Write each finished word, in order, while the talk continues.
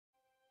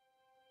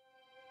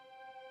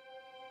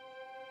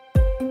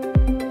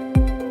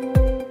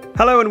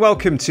Hello and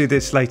welcome to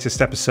this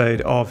latest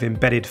episode of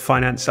Embedded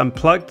Finance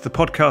Unplugged, the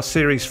podcast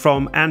series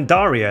from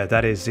Andaria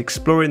that is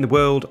exploring the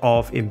world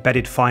of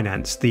embedded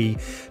finance, the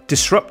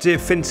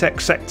disruptive fintech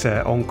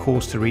sector on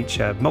course to reach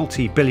a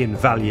multi-billion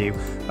value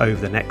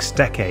over the next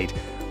decade.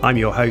 I'm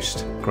your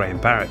host, Graham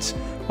Barrett.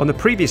 On the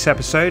previous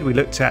episode, we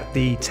looked at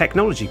the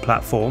technology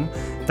platform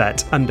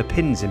that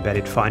underpins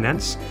embedded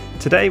finance.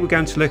 Today, we're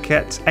going to look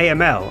at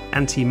AML,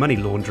 Anti-Money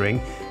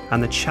Laundering,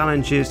 and the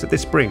challenges that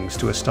this brings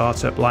to a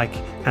startup like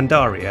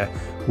Andaria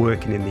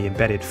working in the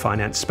embedded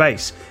finance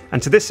space.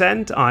 And to this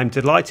end, I'm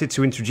delighted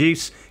to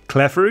introduce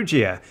Claire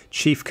Farrugia,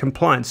 Chief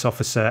Compliance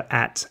Officer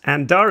at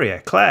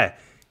Andaria. Claire,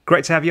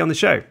 great to have you on the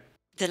show.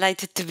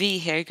 Delighted to be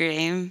here,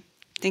 Graham.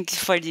 Thank you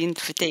for the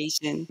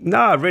invitation. No,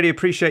 I really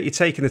appreciate you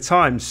taking the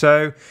time.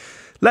 So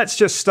let's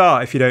just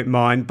start, if you don't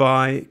mind,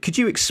 could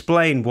you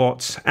explain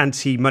what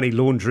anti-money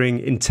laundering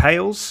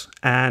entails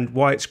and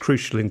why it's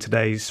crucial in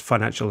today's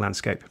financial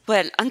landscape?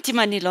 Well,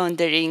 anti-money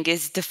laundering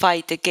is the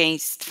fight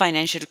against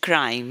financial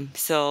crime.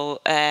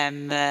 So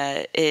within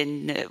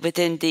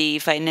the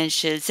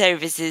financial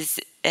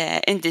services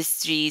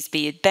industries,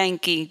 be it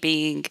banking,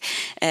 being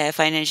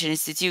financial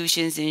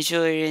institutions,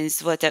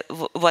 insurance,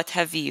 what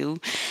have you,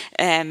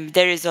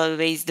 there is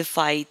always the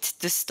fight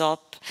to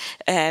stop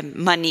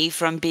money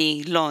from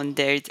being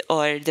laundered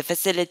or the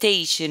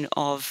facilitation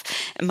of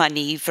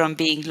money from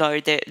being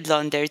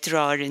laundered through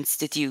our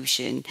institution.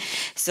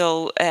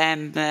 So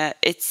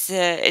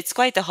it's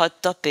quite a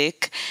hot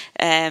topic.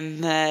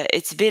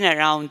 It's been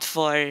around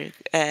for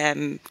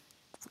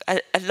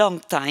a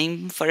long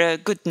time, for a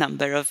good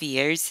number of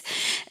years,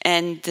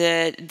 and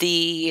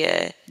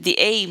the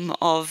aim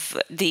of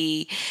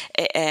the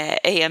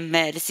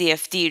AML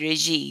CFT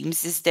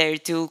regimes is there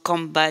to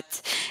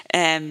combat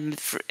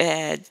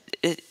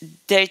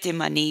dirty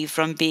money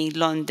from being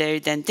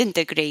laundered and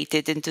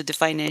integrated into the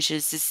financial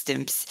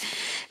systems.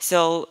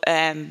 So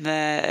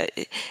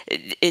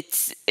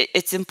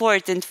it's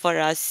important for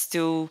us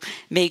to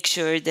make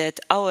sure that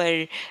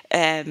our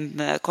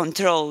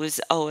controls,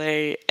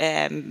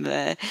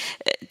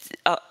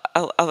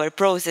 our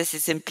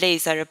processes in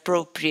place are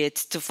appropriate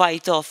to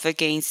fight off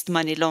against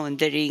money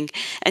laundering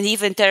and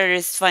even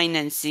terrorist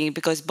financing,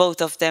 because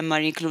both of them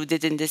are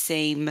included in the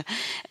same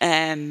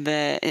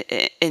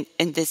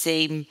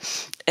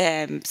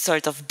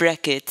sort of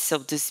bracket,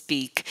 so to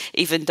speak,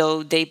 even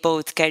though they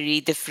both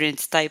carry different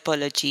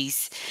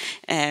typologies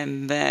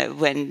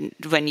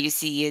when you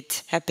see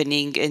it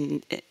happening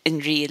in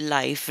real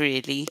life,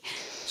 really.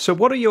 So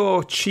what are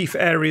your chief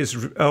areas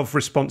of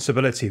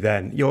responsibility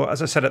then?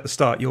 As I said at the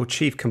start, you're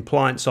Chief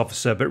Compliance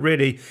Officer, but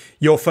really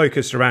you're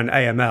focused around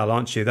AML,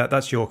 aren't you?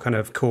 That's your kind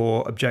of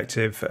core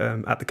objective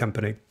at the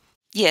company.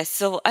 Yes,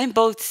 so I'm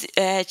both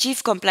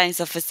Chief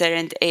Compliance Officer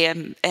and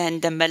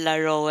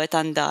MLRO at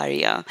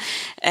Andaria.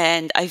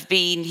 And I've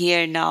been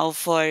here now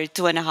for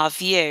 2.5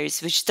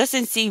 years, which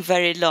doesn't seem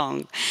very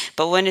long.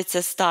 But when it's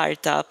a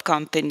startup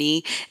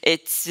company,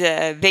 it's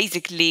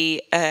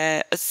basically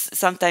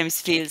sometimes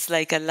feels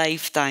like a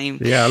lifetime.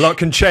 Yeah, a lot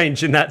can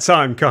change in that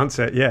time, can't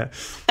it? Yeah.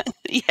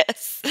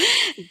 Yes,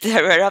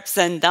 there were ups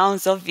and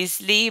downs,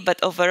 obviously,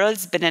 but overall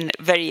it's been a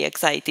very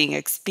exciting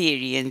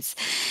experience.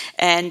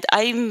 And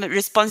I'm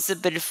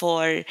responsible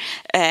for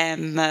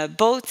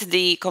both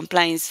the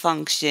compliance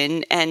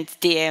function and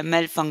the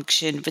AML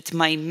function, with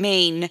my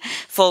main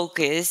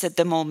focus at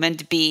the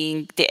moment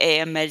being the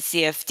AML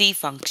CFT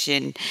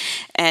function.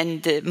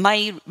 And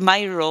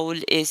my role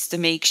is to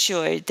make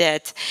sure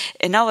that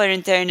in our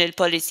internal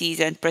policies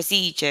and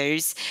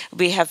procedures,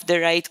 we have the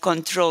right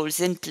controls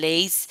in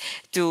place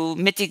to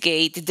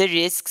mitigate the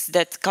risks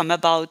that come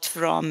about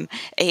from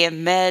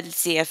AML,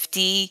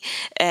 CFT,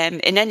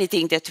 in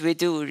anything that we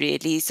do,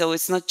 really. So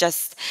it's not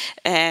just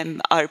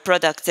our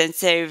products and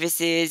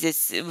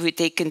services, we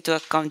take into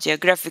account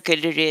geographical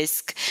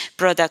risk,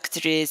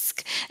 product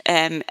risk,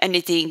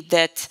 anything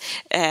that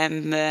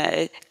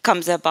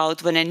comes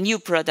about when a new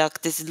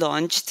product is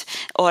launched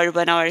or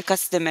when our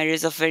customer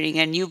is offering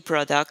a new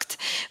product.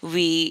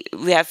 We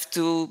have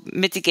to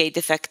mitigate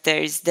the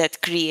factors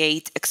that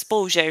create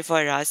exposure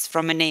for us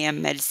from an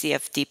AML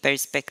CFT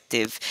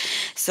perspective.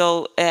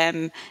 So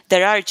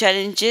there are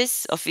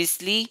challenges,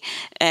 obviously.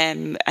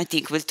 I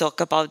think we'll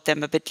talk about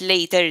them a bit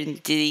later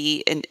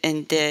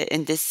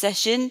in this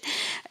session.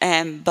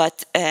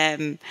 But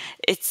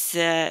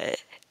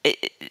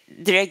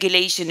the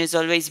regulation is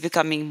always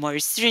becoming more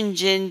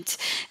stringent.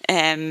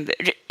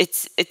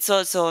 It's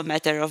also a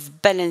matter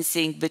of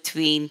balancing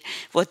between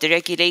what the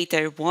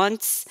regulator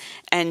wants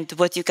and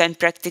what you can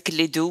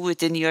practically do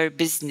within your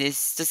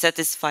business to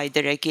satisfy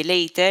the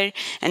regulator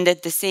and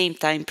at the same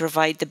time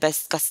provide the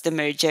best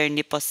customer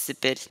journey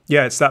possible.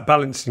 Yeah, it's that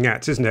balancing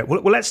act, isn't it?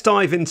 Well, let's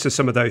dive into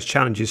some of those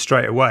challenges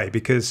straight away,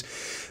 because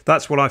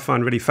that's what I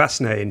find really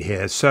fascinating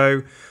here.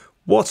 So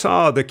what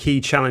are the key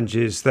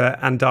challenges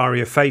that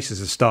Andaria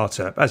faces as a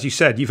startup? As you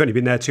said, you've only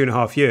been there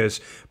 2.5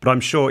 years, but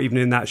I'm sure even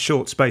in that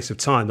short space of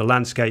time, the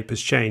landscape has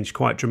changed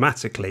quite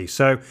dramatically.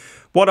 So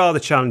what are the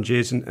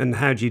challenges and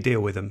how do you deal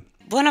with them?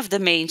 one of the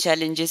main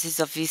challenges is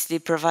obviously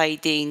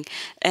providing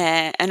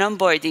an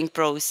onboarding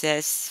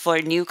process for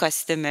new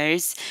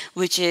customers,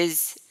 which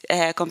is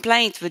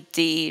compliant with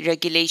the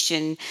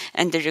regulation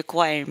and the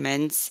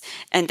requirements,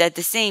 and at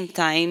the same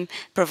time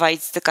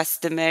provides the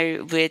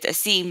customer with a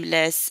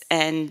seamless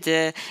and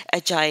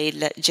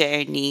agile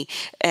journey,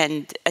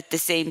 and at the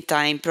same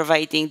time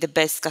providing the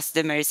best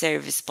customer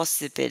service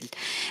possible.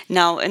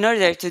 Now, in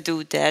order to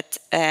do that,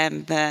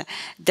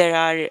 there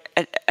are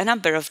a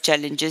number of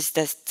challenges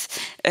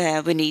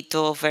that we need to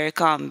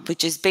overcome,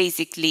 which is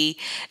basically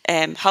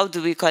how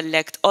do we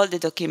collect all the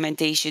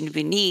documentation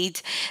we need,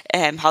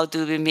 how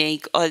do we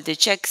make all the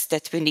checks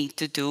that we need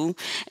to do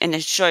in a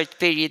short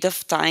period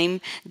of time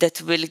that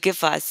will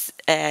give us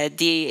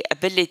the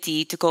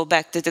ability to go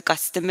back to the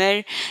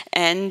customer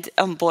and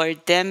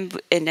onboard them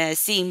in a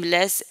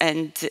seamless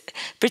and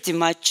pretty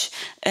much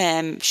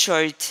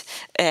short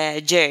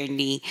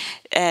journey.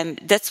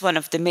 That's one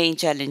of the main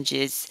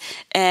challenges.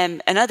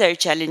 Another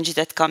challenge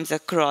that comes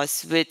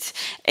across with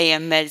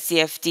AML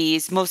CFT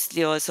is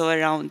mostly also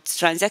around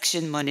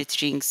transaction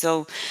monitoring.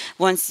 So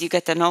once you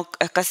get a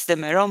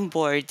customer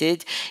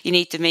onboarded, you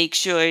need to make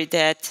sure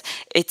that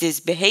it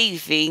is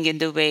behaving in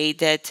the way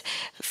that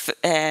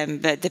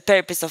the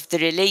purpose of the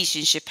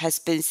relationship has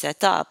been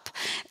set up,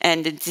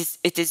 and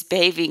it is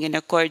behaving in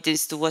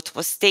accordance to what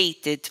was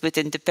stated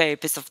within the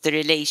purpose of the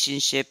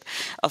relationship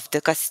of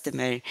the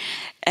customer.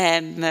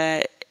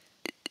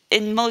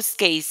 In most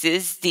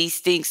cases, these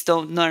things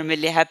don't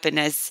normally happen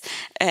as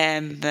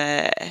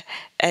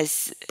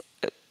as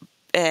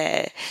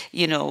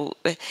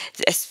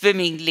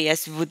swimmingly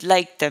as we would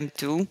like them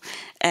to.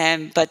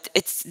 But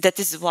that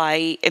is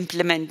why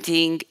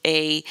implementing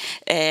a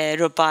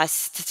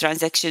robust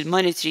transaction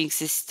monitoring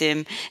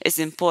system is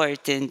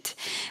important.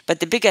 But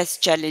the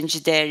biggest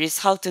challenge there is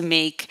how to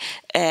make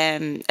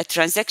a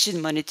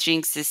transaction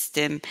monitoring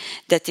system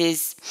that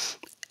is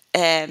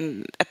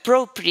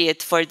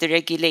appropriate for the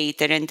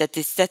regulator and that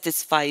it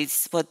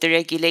satisfies what the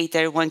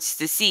regulator wants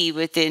to see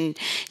within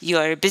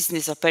your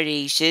business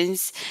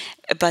operations,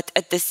 but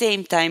at the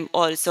same time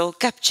also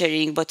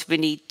capturing what we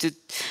need to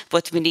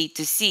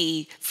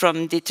see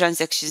from the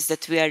transactions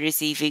that we are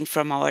receiving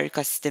from our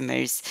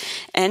customers,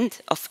 and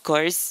of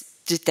course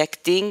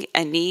detecting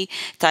any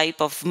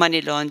type of money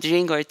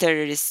laundering or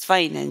terrorist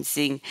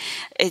financing.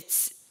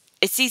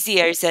 It's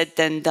easier said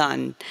than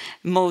done.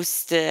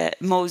 Most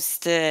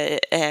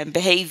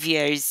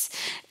behaviors,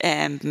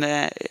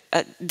 there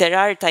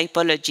are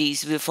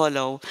typologies we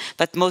follow,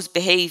 but most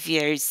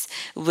behaviors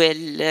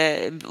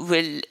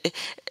will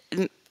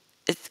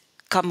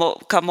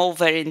come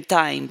over in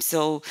time.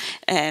 So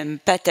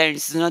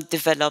patterns do not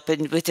develop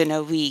within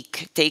a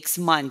week. It takes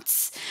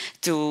months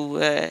to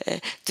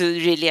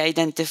really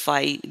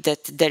identify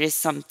that there is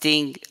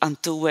something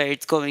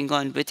untoward going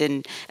on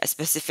within a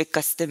specific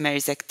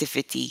customer's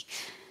activity.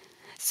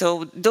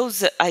 So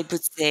those, I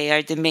would say,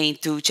 are the main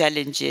two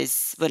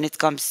challenges when it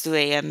comes to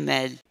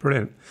AML.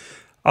 Brilliant.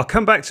 I'll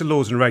come back to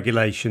laws and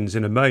regulations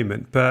in a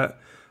moment, but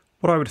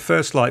what I would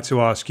first like to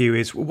ask you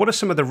is, what are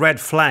some of the red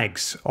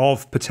flags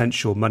of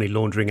potential money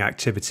laundering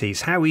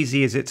activities? How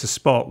easy is it to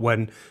spot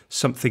when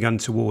something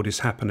untoward is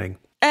happening?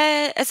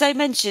 As I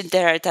mentioned,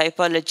 there are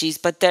typologies,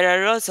 but there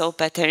are also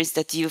patterns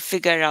that you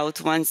figure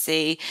out once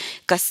a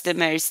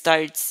customer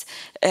starts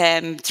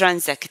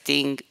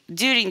transacting.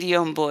 During the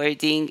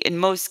onboarding, in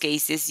most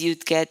cases,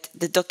 you'd get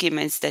the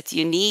documents that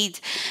you need,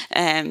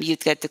 you'd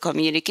get the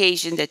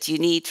communication that you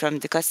need from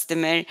the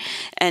customer,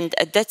 and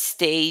at that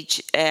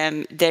stage,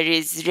 there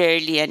is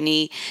rarely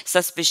any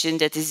suspicion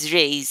that is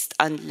raised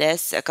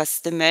unless a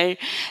customer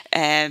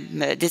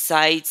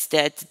decides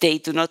that they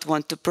do not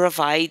want to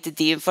provide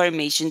the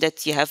information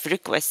that you have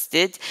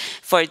requested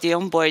for the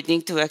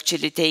onboarding to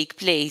actually take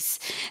place.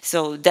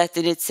 So that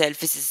in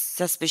itself is a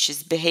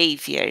suspicious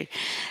behavior.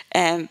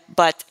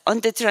 But on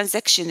the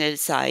transactional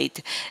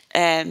side,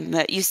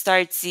 you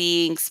start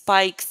seeing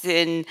spikes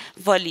in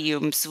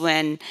volumes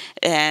when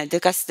the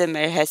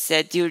customer has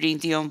said during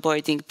the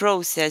onboarding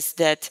process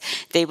that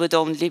they would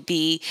only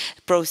be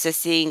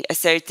processing a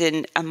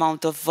certain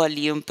amount of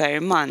volume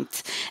per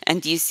month.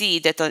 And you see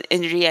that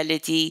in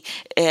reality,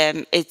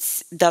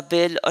 it's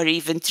double or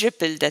even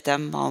triple that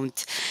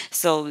amount.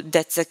 So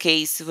that's a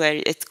case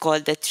where it's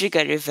called a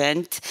trigger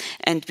event,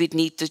 and we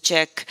need to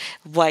check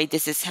why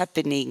this is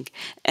happening.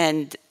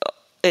 And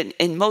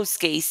in most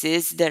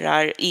cases, there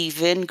are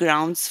even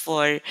grounds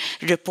for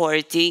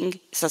reporting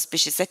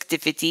suspicious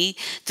activity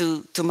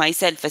to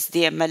myself as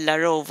the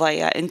MLRO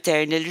via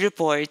internal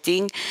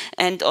reporting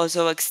and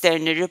also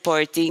external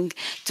reporting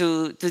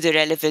to the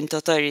relevant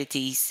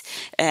authorities,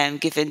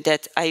 given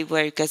that I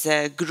work as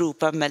a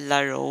group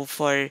MLRO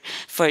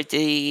for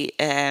the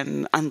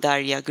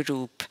Andaria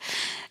group.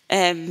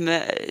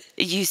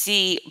 You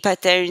see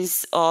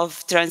patterns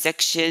of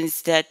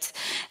transactions that,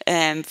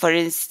 for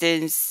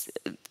instance,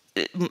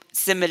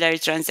 similar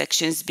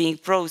transactions being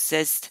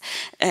processed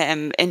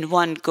in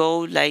one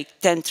go, like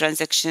 10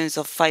 transactions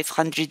of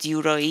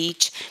 €500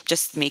 each,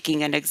 just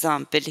making an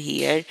example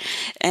here,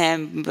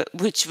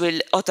 which will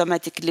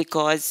automatically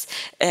cause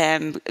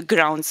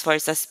grounds for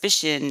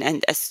suspicion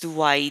and as to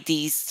why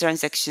these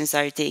transactions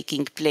are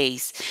taking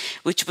place,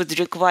 which would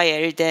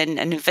require then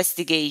an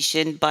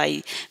investigation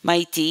by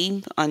my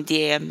team on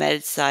the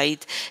AML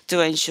side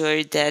to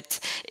ensure that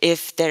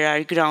if there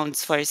are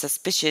grounds for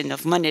suspicion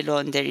of money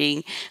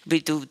laundering, we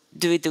do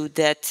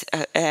that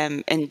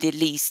in the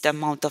least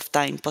amount of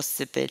time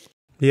possible.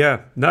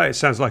 Yeah, no, it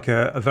sounds like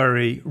a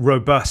very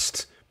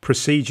robust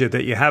procedure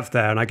that you have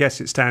there. And I guess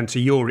it's down to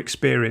your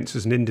experience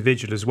as an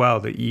individual as well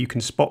that you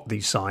can spot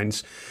these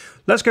signs.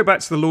 Let's go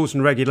back to the laws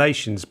and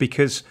regulations,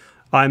 because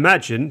I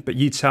imagine, but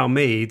you tell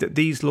me, that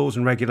these laws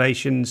and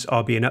regulations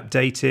are being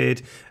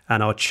updated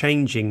and are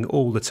changing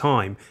all the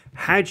time.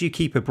 How do you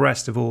keep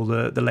abreast of all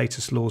the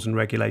latest laws and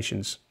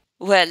regulations?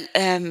 Well,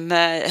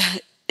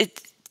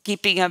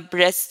 keeping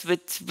abreast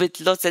with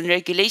laws and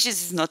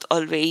regulations is not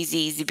always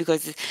easy,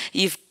 because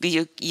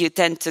you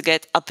tend to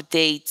get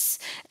updates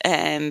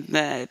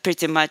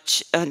pretty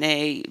much on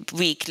a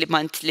weekly,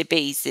 monthly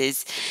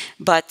basis.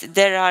 But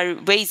there are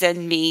ways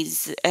and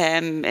means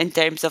in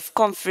terms of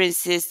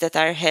conferences that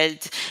are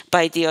held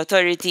by the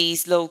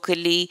authorities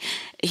locally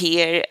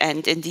here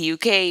and in the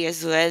UK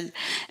as well.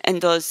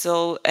 And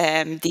also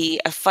the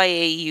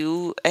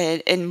FIAU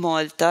in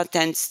Malta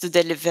tends to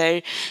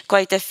deliver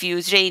quite a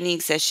few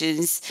training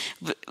sessions,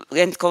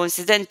 and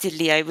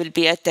coincidentally I will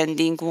be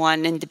attending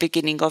one in the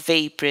beginning of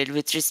April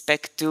with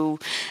respect to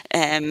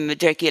the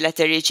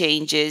regulatory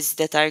changes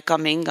that are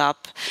coming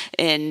up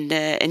in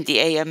the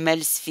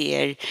AML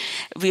sphere.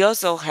 We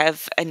also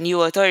have a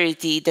new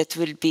authority that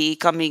will be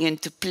coming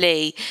into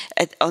play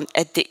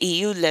at the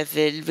EU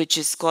level, which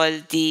is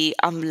called the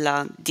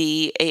AMLA,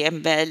 the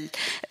AML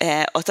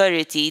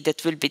authority,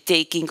 that will be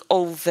taking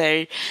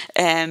over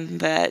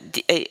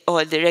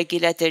all the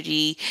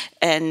regulatory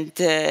and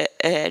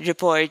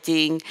reporting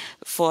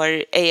for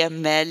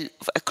AML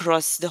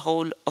across the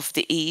whole of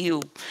the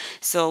EU.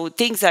 So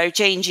things are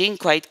changing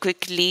quite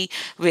quickly.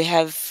 We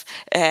have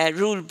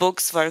rule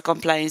books for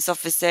compliance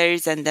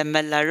officers and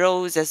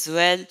MLROs as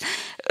well.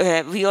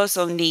 We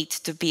also need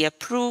to be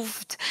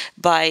approved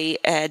by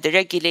the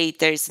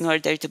regulators in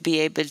order to be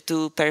able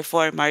to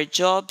perform our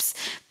jobs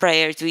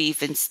prior to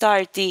even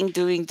starting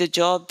doing the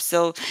job.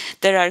 So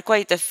there are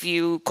quite a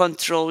few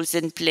controls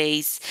in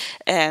place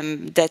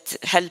that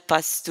help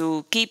us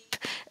to keep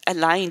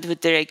aligned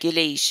with the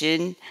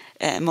regulation,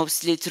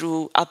 mostly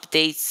through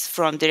updates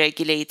from the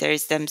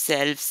regulators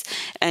themselves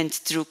and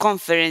through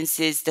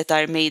conferences that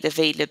are made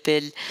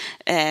available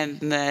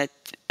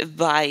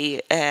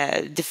by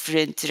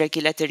different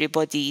regulatory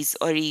bodies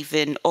or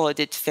even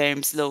audit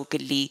firms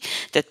locally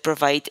that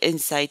provide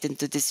insight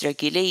into this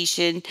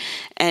regulation.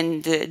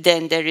 And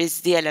then there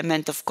is the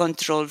element of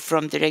control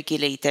from the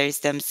regulators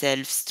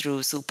themselves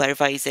through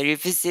supervisory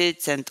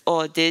visits and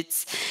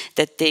audits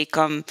that they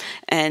come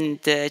and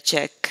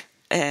check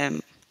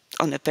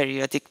on a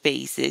periodic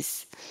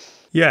basis.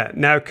 Yeah,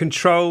 now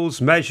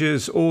controls,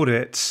 measures,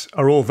 audits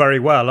are all very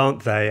well,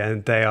 aren't they?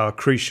 And they are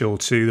crucial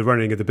to the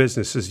running of the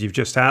business, as you've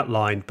just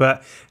outlined.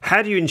 But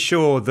how do you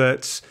ensure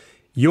that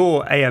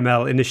your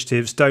AML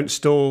initiatives don't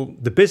stall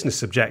the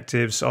business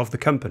objectives of the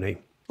company?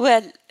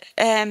 Well,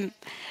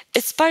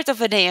 it's part of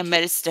an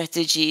AML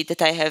strategy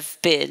that I have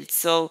built.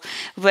 So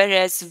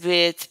whereas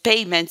with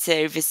payment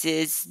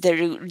services,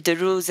 the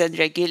rules and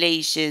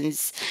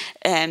regulations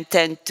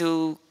tend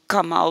to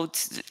come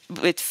out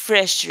with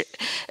fresh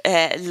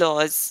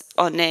laws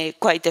on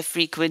quite a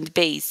frequent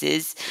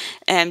basis.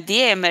 The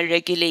AML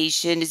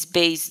regulation is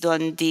based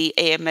on the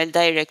AML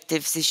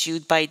directives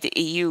issued by the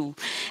EU.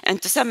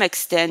 And to some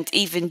extent,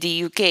 even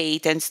the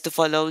UK tends to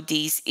follow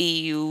these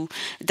EU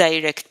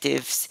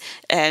directives,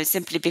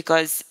 simply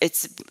because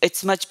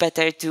it's much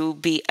better to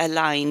be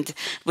aligned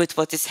with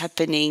what is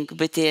happening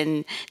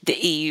within the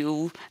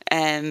EU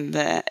and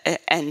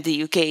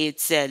the UK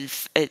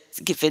itself,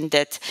 given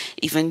that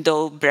even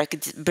though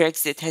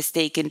Brexit has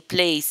taken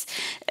place,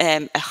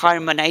 a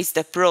harmonized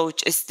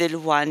approach is still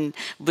one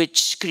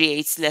which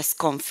creates less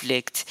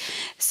conflict.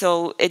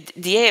 So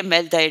the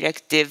AML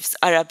directives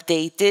are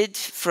updated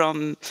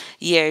from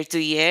year to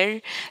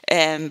year.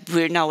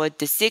 We're now at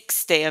the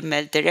 6th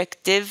AML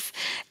directive,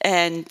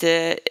 and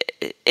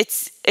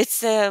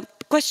it's a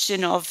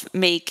question of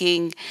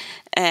making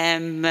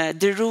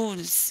the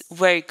rules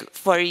work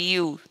for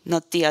you,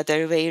 not the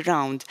other way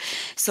around.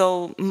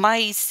 So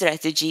my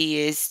strategy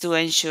is to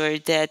ensure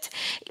that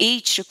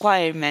each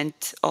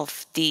requirement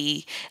of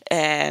the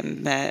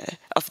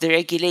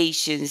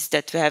regulations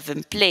that we have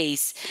in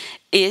place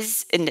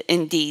is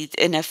indeed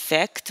in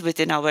effect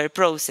within our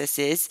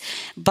processes,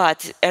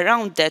 but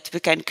around that we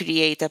can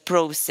create a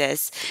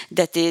process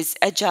that is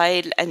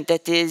agile and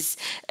that is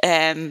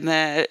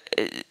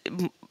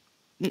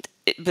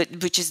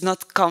which is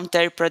not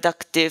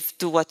counterproductive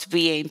to what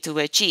we aim to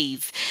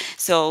achieve.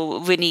 So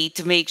we need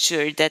to make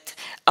sure that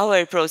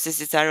our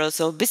processes are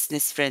also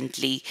business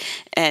friendly,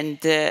 and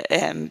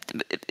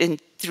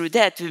through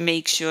that we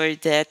make sure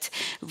that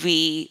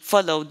we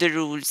follow the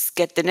rules,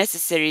 get the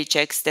necessary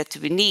checks that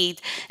we need,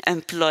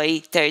 employ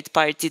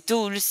third-party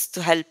tools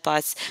to help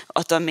us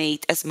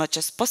automate as much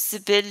as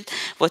possible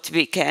what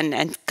we can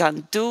and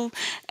can't do,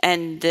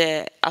 and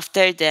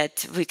after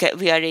that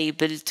we are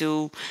able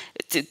to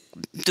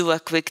do a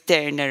quick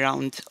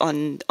turnaround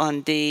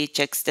on the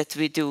checks that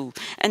we do,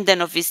 and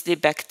then obviously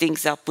back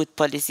things up with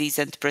policies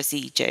and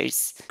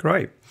procedures.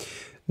 Great.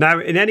 Now,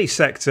 in any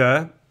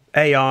sector,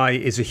 AI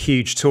is a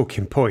huge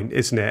talking point,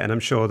 isn't it? And I'm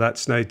sure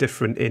that's no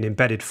different in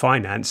embedded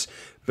finance.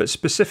 But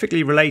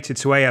specifically related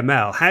to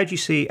AML, how do you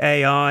see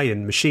AI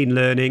and machine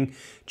learning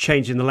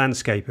changing the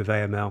landscape of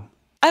AML?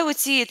 I would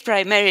see it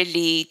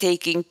primarily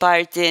taking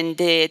part in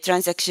the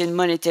transaction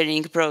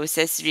monitoring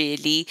process,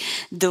 really,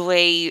 the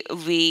way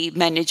we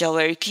manage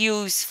our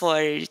queues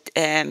for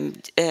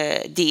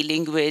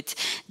dealing with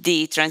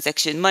the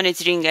transaction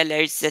monitoring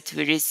alerts that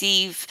we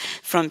receive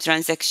from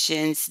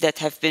transactions that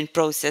have been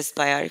processed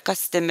by our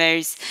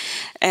customers.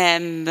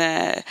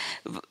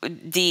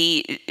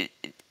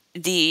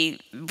 The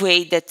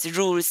way that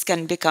rules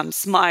can become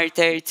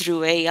smarter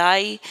through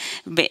AI,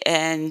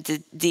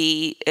 and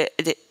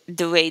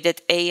the way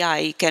that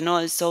AI can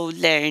also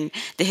learn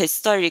the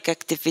historic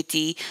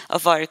activity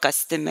of our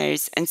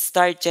customers and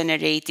start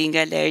generating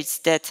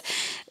alerts that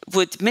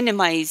would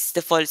minimize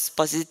the false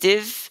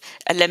positive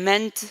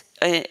element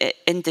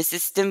in the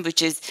system,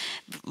 which is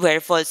where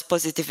false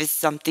positive is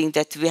something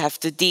that we have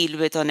to deal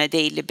with on a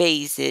daily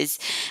basis.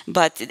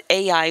 But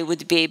AI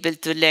would be able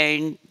to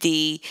learn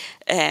the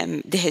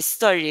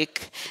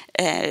historic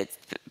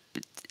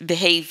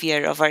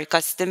behavior of our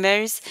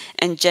customers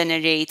and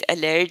generate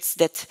alerts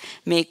that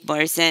make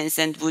more sense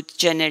and would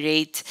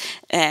generate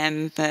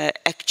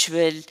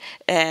actual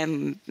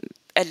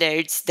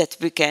alerts that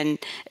we can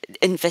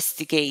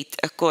investigate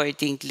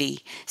accordingly.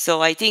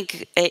 So I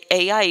think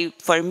AI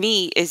for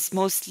me is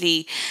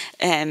mostly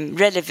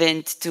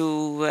relevant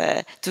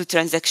to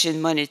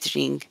transaction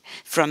monitoring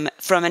from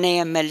an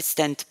AML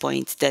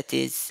standpoint, that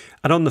is.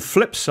 And on the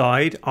flip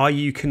side, are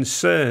you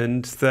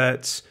concerned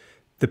that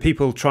the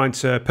people trying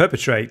to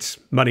perpetrate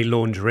money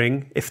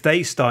laundering, if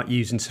they start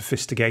using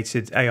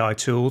sophisticated AI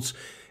tools,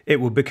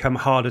 it will become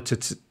harder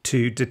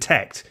to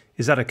detect?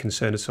 Is that a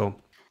concern at all?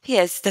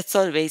 Yes, that's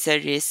always a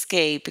risk,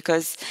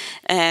 because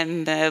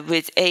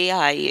with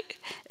AI,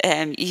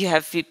 you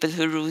have people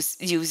who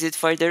use it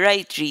for the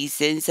right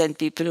reasons and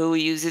people who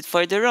use it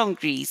for the wrong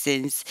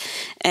reasons.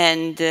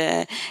 And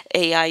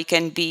AI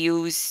can be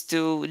used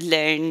to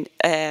learn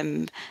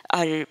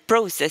our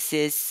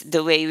processes,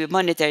 the way we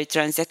monitor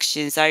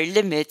transactions, our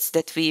limits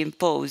that we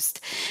imposed.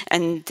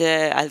 And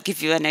I'll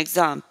give you an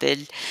example.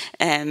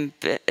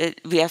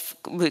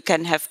 We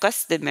can have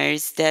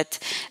customers that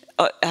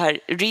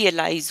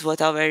realize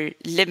what our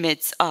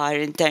limits are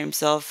in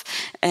terms of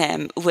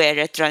where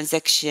a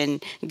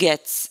transaction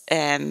gets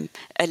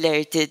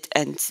alerted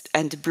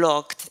and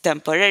blocked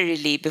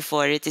temporarily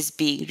before it is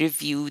being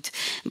reviewed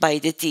by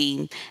the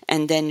team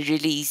and then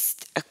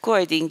released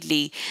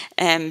accordingly.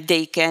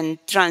 They can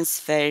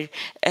transfer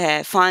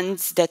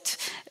funds that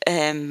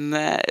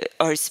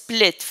or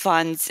split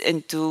funds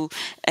into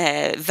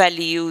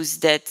values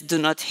that do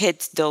not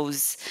hit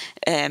those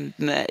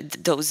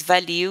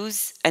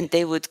values, and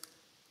they would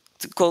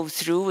go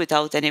through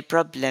without any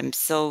problems.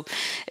 So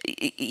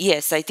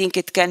yes, I think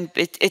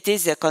it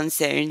is a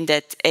concern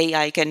that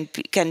AI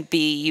can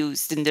be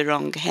used in the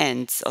wrong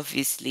hands,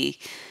 obviously.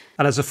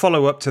 And as a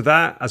follow-up to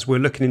that, as we're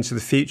looking into the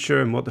future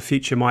and what the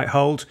future might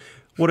hold,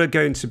 what are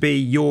going to be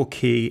your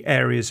key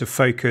areas of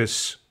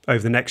focus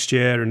over the next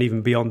year and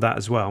even beyond that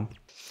as well?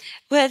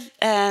 Well,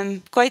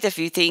 quite a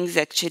few things,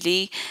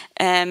 actually.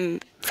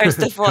 First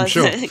of all,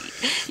 sure.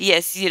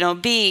 yes,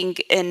 being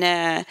in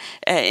a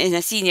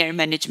senior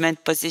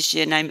management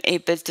position, I'm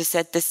able to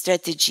set the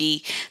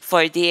strategy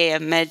for the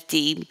AML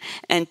team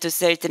and to a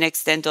certain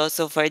extent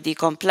also for the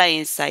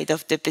compliance side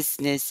of the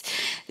business.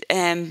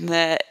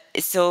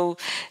 So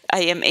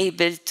I am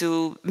able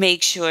to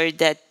make sure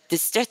that the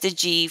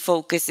strategy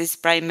focuses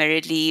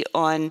primarily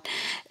on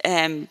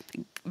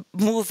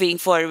moving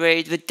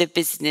forward with the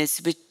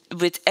business,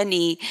 with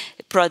any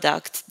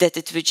product that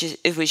it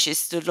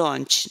wishes to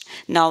launch.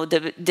 Now,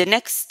 the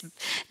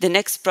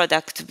next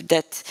product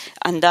that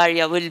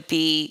Andaria will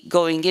be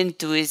going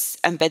into is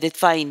embedded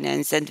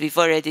finance, and we've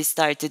already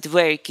started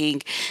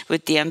working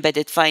with the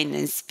embedded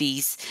finance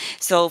piece.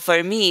 So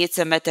for me, it's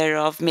a matter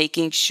of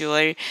making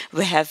sure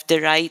we have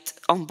the right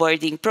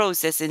onboarding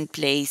process in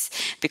place,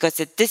 because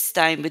at this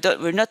time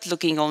we're not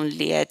looking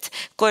only at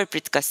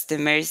corporate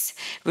customers,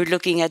 we're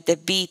looking at the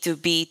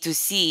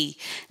B2B2C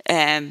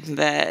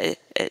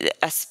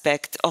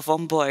aspect of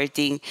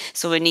onboarding.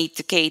 So we need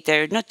to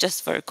cater not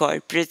just for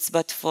corporates,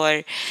 but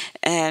for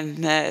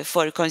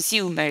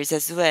consumers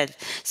as well.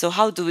 So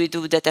how do we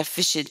do that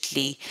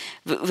efficiently?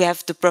 We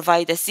have to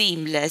provide a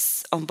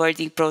seamless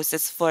onboarding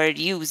process for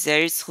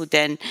users who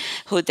then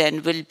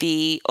will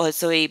be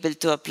also able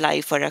to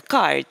apply for a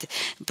card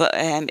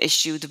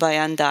issued by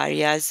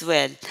Andaria as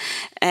well.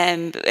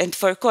 And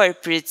for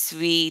corporates,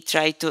 we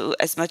try to,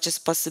 as much as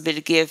possible,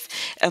 give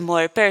a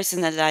more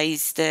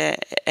personalized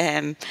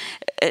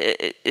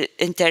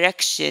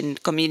interaction,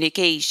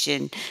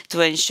 communication,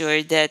 to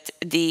ensure that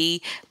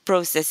the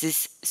process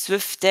is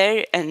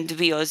swifter, and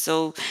we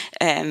also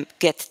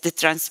get the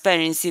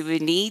transparency we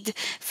need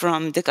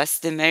from the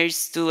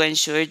customers to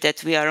ensure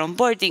that we are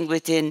onboarding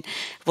within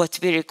what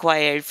we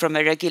require from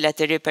a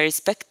regulatory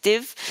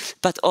perspective,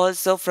 but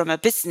also from a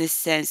business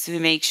sense. We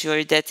make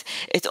sure that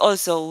it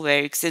also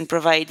works in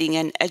providing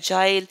an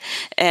agile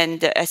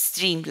and a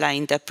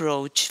streamlined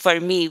approach. For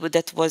me,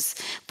 that was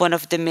one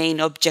of the main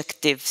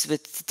objectives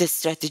with the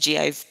strategy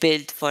I've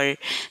built for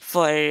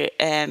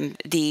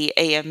the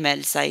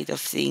AML side of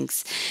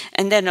things.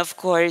 And then, of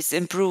course,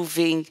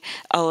 improving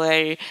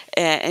our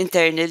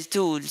internal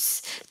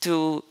tools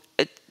to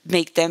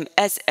make them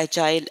as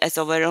agile as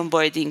our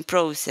onboarding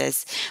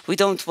process. We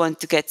don't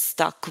want to get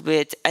stuck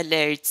with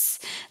alerts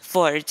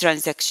for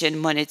transaction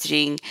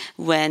monitoring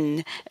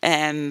when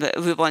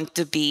we want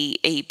to be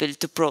able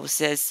to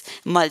process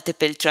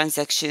multiple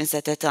transactions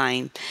at a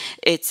time.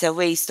 It's a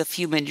waste of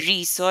human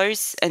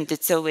resource, and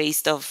it's a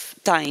waste of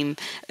time.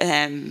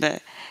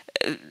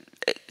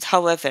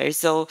 However,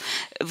 so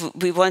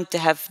we want to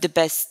have the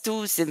best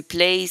tools in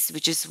place,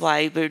 which is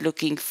why we're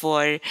looking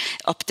for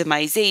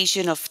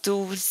optimization of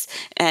tools.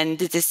 And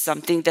it is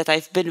something that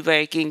I've been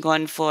working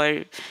on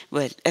for,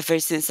 well, ever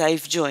since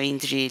I've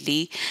joined,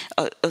 really.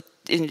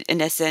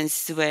 In a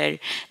sense where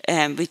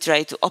we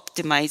try to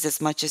optimize as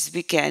much as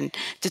we can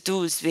the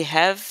tools we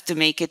have to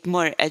make it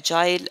more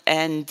agile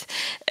and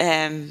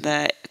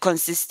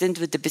consistent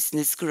with the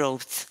business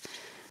growth.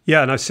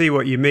 Yeah, and I see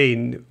what you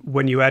mean.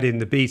 When you add in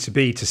the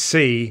B2B to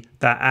C,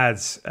 that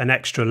adds an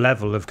extra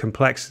level of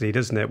complexity,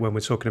 doesn't it, when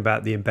we're talking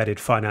about the embedded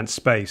finance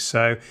space?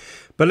 So,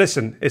 but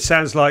listen, it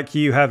sounds like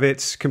you have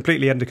it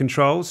completely under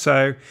control.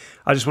 So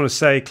I just want to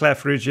say, Claire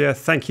Farrugia,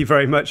 thank you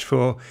very much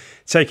for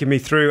taking me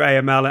through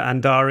AML at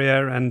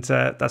Andaria, and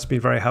that's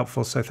been very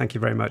helpful. So thank you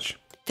very much.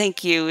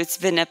 Thank you. It's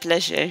been a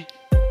pleasure.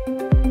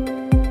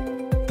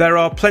 There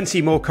are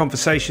plenty more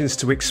conversations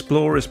to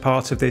explore as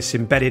part of this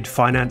Embedded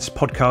Finance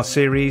podcast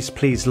series.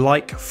 Please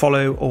like,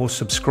 follow, or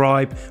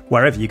subscribe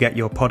wherever you get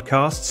your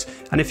podcasts.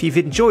 And if you've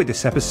enjoyed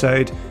this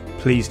episode,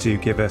 please do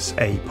give us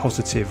a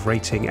positive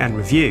rating and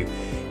review.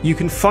 You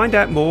can find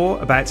out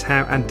more about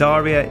how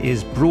Andaria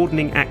is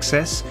broadening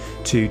access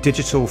to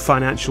digital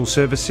financial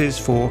services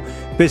for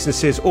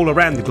businesses all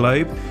around the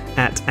globe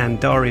at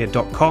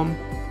andaria.com.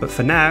 But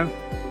for now,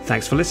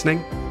 thanks for listening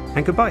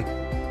and goodbye.